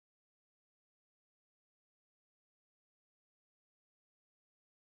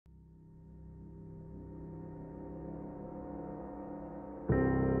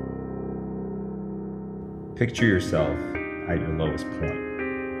Picture yourself at your lowest point.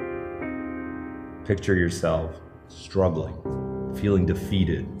 Picture yourself struggling, feeling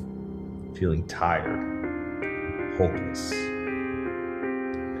defeated, feeling tired, hopeless.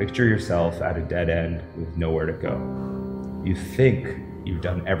 Picture yourself at a dead end with nowhere to go. You think you've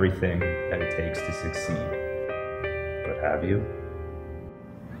done everything that it takes to succeed, but have you?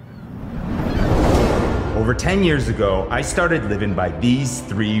 Over 10 years ago, I started living by these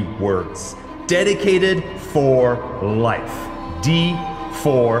 3 words. Dedicated for life.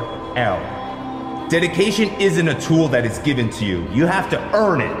 D4L. Dedication isn't a tool that is given to you. You have to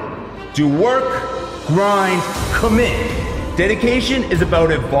earn it. Do work, grind, commit. Dedication is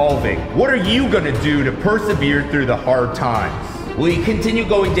about evolving. What are you gonna do to persevere through the hard times? Will you continue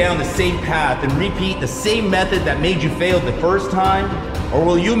going down the same path and repeat the same method that made you fail the first time? Or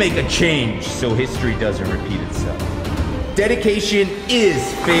will you make a change so history doesn't repeat itself? Dedication is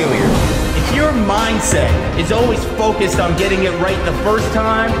failure. If your mindset is always focused on getting it right the first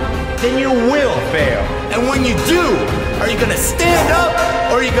time, then you will fail. And when you do, are you gonna stand up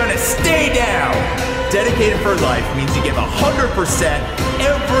or are you gonna stay down? Dedicated for life means you give 100%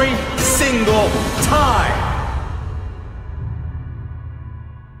 every single time.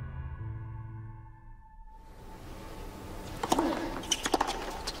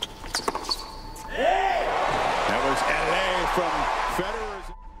 That was LA from Federer's.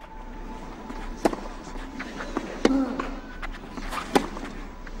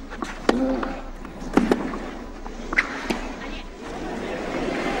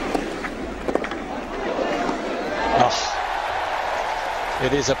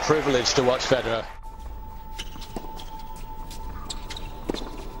 It is a privilege to watch Federer.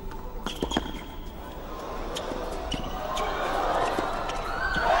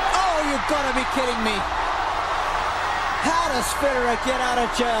 Oh, you've got to be kidding me. How does Federer get out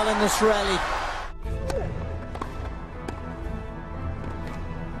of jail in this rally?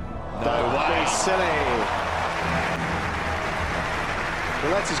 No way. Silly.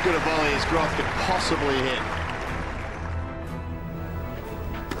 Well, that's as good a volley as Groth could possibly hit.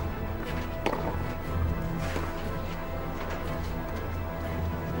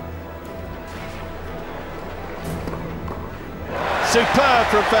 Superb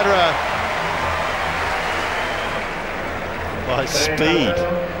from Federer. Well, his speed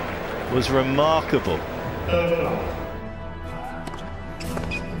was remarkable.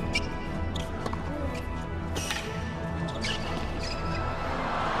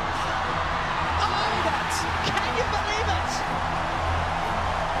 Can you believe it?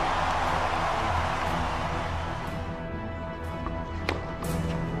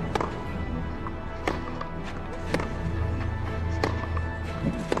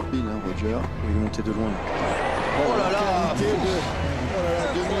 Roger, il est monté de loin. Oh là là,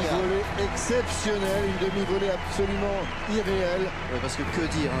 demi-volée exceptionnelle, une demi-volée absolument irréelle. Ouais, parce que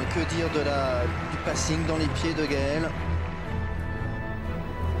dire, hein, que dire du passing dans les pieds de Gaël.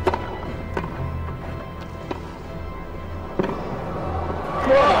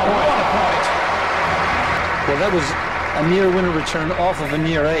 Well, that was a near winner return off of a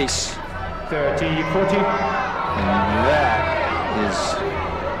near ace. 30-40. And that is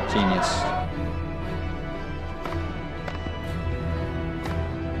genius.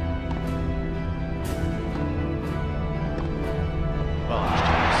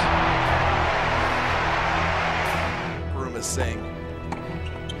 Room is saying.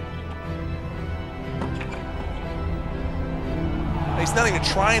 He's not even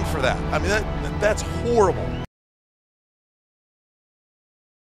trying for that. I mean, that's horrible.